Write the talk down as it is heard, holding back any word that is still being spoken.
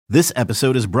This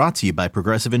episode is brought to you by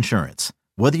Progressive Insurance.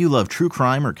 Whether you love true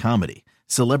crime or comedy,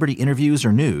 celebrity interviews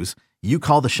or news, you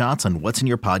call the shots on what's in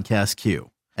your podcast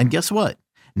queue. And guess what?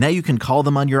 Now you can call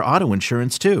them on your auto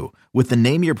insurance too with the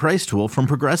Name Your Price tool from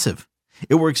Progressive.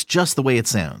 It works just the way it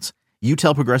sounds. You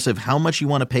tell Progressive how much you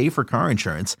want to pay for car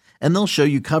insurance, and they'll show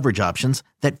you coverage options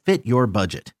that fit your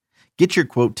budget. Get your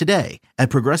quote today at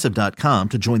Progressive.com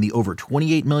to join the over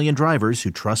 28 million drivers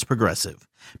who trust Progressive.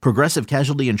 Progressive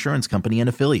Casualty Insurance Company and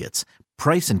Affiliates.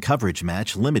 Price and coverage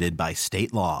match limited by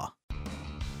state law.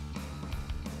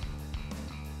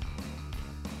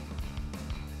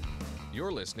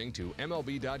 You're listening to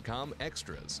MLB.com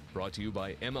Extras, brought to you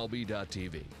by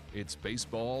MLB.tv. It's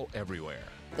baseball everywhere.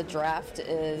 The draft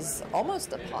is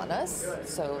almost upon us,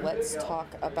 so let's talk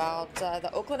about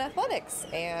the Oakland Athletics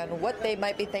and what they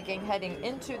might be thinking heading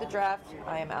into the draft.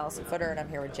 I am Allison Footer, and I'm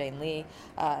here with Jane Lee.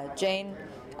 Jane,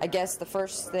 I guess the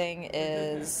first thing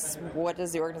is, what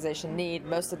does the organization need?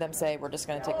 Most of them say we're just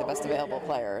going to take the best available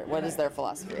player. What is their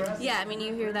philosophy? Yeah, I mean,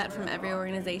 you hear that from every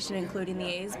organization, including the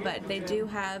A's, but they do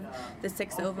have the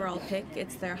 6th overall pick.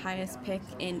 It's their highest pick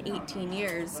in 18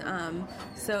 years.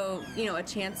 So, a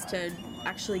chance to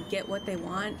actually get what they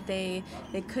want. They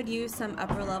could use some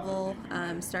upper level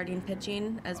starting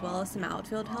pitching as well as some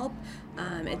outfield help.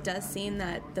 It does seem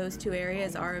that those two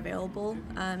areas are available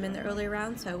in the early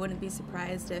rounds, so I wouldn't be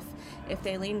surprised if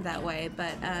they leaned that way.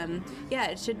 But yeah,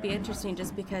 it should be interesting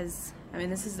just because, I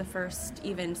mean, this is the first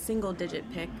even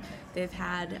single-digit pick they've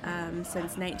had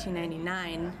since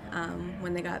 1999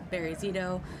 when they got Barry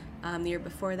Zito. The year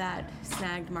before that,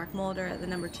 snagged Mark Mulder at the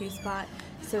number 2 spot.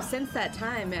 So since that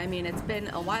time, I mean, it's been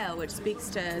a while, which speaks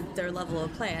to their level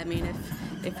of play. I mean,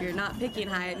 if you're not picking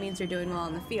high, it means you're doing well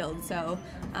on the field. So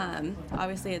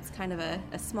obviously it's kind of a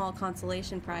small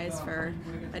consolation prize for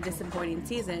a disappointing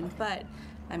season. But,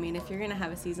 I mean, if you're going to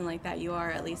have a season like that, you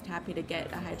are at least happy to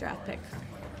get a high draft pick.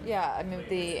 Yeah, I mean, with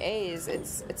the A's,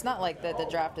 it's not like the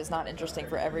draft is not interesting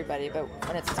for everybody, but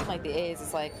when it's a team like the A's,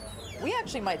 it's like, we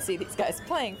actually might see these guys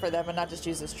playing for them and not just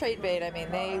use as trade bait. I mean,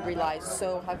 they rely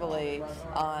so heavily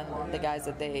on the guys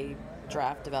that they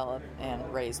draft, develop,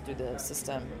 and raise through the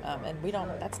system, and we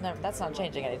don't. That's not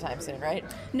changing anytime soon, right?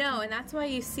 No, and that's why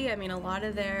you see, I mean, a lot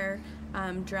of their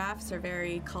drafts are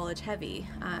very college heavy.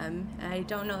 I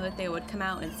don't know that they would come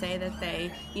out and say that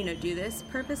they, do this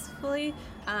purposefully,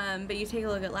 but you take a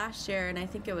look at last year, and I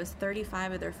think it was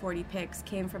 35 of their 40 picks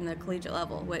came from the collegiate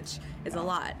level, which is a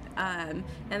lot. And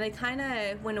they kind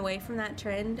of went away from that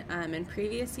trend in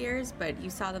previous years, but you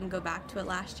saw them go back to it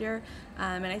last year.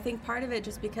 And I think part of it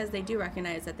just because they do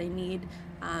recognize that they need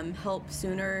help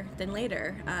sooner than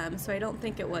later. So I don't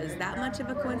think it was that much of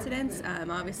a coincidence.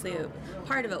 Obviously,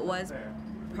 part of it was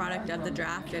product of the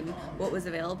draft and what was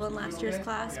available in last year's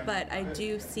class, but I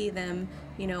do see them,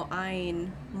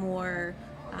 eyeing more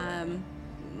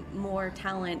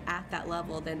talent at that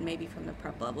level than maybe from the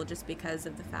prep level, just because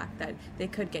of the fact that they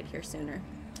could get here sooner.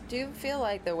 Do you feel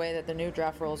like the way that the new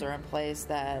draft rules are in place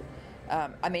that,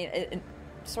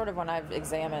 sort of when I've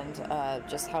examined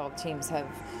just how teams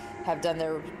have done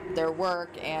their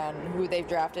work and who they've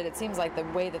drafted, it seems like the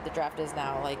way that the draft is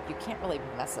now, like, you can't really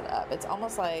mess it up. It's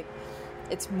almost like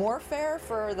it's more fair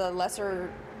for the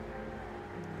lesser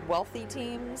wealthy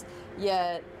teams,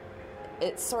 yet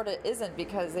it sort of isn't,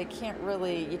 because you can't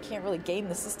really game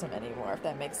the system anymore, if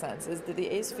that makes sense. Do the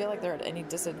A's feel like they're at any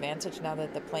disadvantage now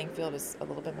that the playing field is a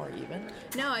little bit more even?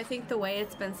 No, I think the way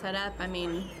it's been set up, I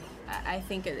mean, I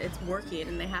think it's working,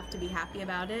 and they have to be happy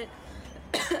about it.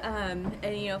 And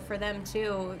for them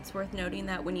too, it's worth noting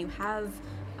that when you have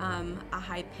a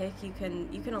high pick, you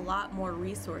can allot more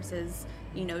resources,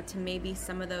 to maybe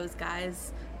some of those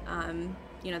guys,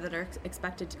 that are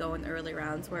expected to go in the early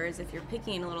rounds. Whereas if you're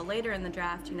picking a little later in the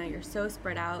draft, you're so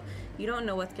spread out, you don't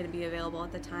know what's going to be available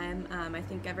at the time. I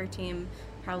think every team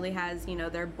probably has,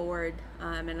 their board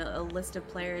and a list of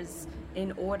players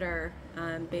in order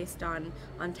based on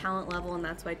talent level, and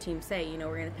that's why teams say,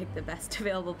 we're going to pick the best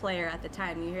available player at the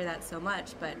time. You hear that so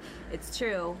much, but it's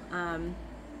true.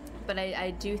 But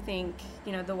I do think,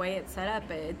 the way it's set up,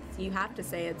 you have to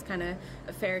say it's kind of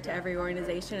fair to every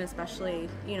organization, especially,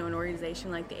 an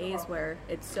organization like the A's where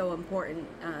it's so important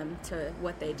to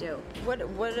what they do.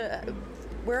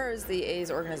 Where is the A's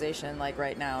organization like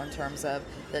right now in terms of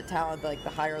the talent, like the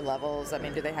higher levels? I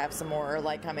mean, do they have some more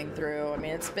light coming through? I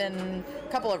mean, it's been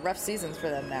a couple of rough seasons for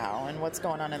them now, and what's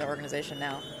going on in the organization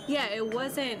now? Yeah, it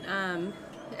wasn't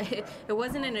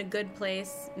in a good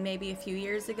place maybe a few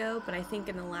years ago, but I think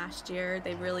in the last year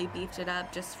they really beefed it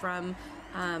up just from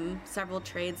several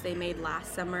trades they made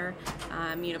last summer,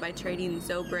 by trading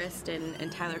Zobrist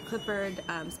and Tyler Clippard,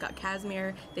 Scott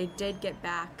Kazmir. They did get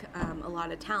back a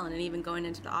lot of talent, and even going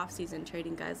into the offseason,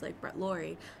 trading guys like Brett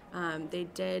Laurie. They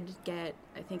did get,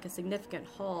 I think, a significant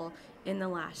haul in the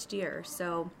last year.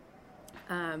 So,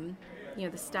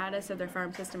 the status of their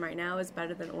farm system right now is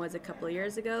better than it was a couple of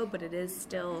years ago, but it is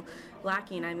still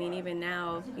lacking. I mean, even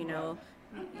now,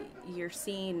 you're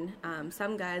seeing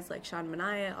some guys like Sean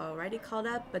Manaea already called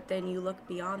up, but then you look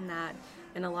beyond that,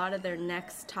 and a lot of their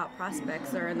next top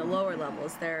prospects are in the lower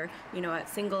levels. They're, at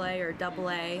single A or double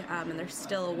A, and there's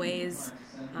still a ways,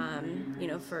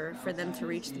 for them to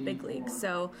reach the big leagues.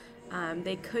 So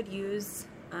they could use,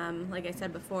 like I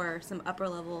said before, some upper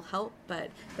level help, but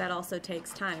that also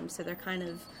takes time. So they're kind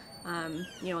of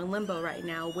in limbo right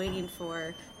now, waiting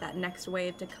for that next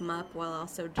wave to come up while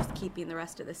also just keeping the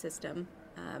rest of the system,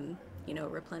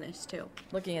 replenished too.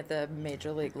 Looking at the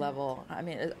major league level, I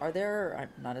mean, I'm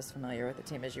not as familiar with the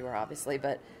team as you are, obviously,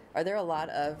 but are there a lot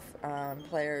of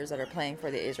players that are playing for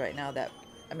the A's right now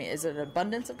is it an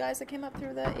abundance of guys that came up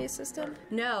through the A's system?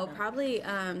 No, probably,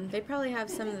 they probably have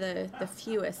some of the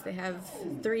fewest. They have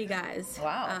 3 guys.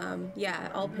 Wow.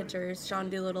 All pitchers, Sean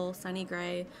Doolittle, Sonny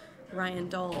Gray, Ryan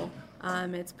Dole.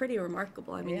 It's pretty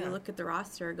remarkable. I mean, you look at the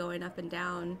roster going up and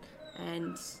down,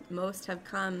 and most have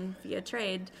come via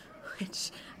trade,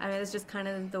 which, it's just kind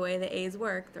of the way the A's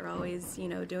work. They're always,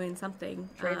 doing something.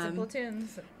 Trades and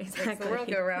platoons. Exactly. Makes the world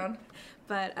go round.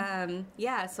 But,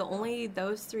 so only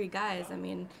those 3 guys. I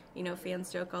mean,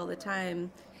 fans joke all the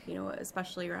time,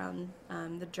 especially around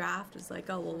the draft, is like,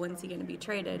 oh, well, when's he going to be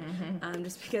traded? Mm-hmm.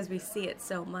 Just because we see it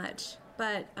so much.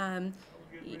 But,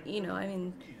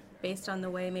 based on the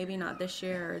way, maybe not this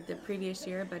year or the previous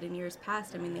year, but in years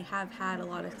past, they have had a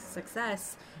lot of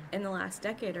success in the last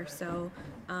decade or so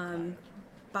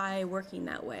by working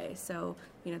that way. So,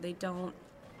 they don't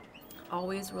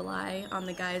always rely on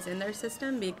the guys in their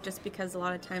system just because a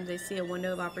lot of times they see a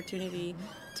window of opportunity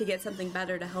to get something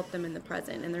better to help them in the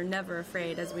present, and they're never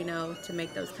afraid, as we know, to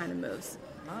make those kind of moves.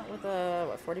 Not with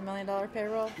a $40 million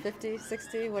payroll, 50,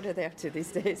 60. What are they up to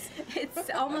these days? It's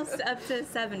almost up to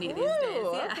 70 these days.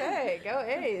 Yeah. Okay, go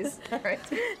A's. All right.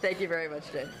 Thank you very much,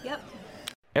 Jane. Yep.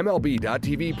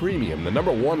 MLB.TV Premium, the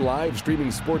 #1 live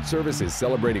streaming sports service, is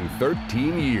celebrating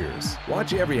 13 years.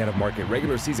 Watch every out-of-market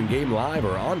regular season game live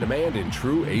or on demand in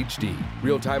true HD.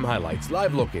 Real-time highlights,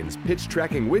 live look-ins, pitch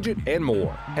tracking widget, and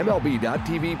more.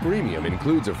 MLB.TV Premium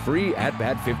includes a free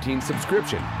At-Bat 15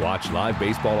 subscription. Watch live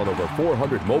baseball on over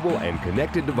 400 mobile and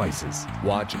connected devices.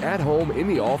 Watch at home, in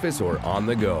the office, or on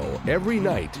the go, every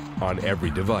night, on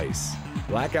every device.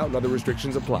 Blackout and other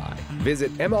restrictions apply.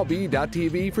 Visit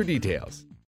MLB.TV for details.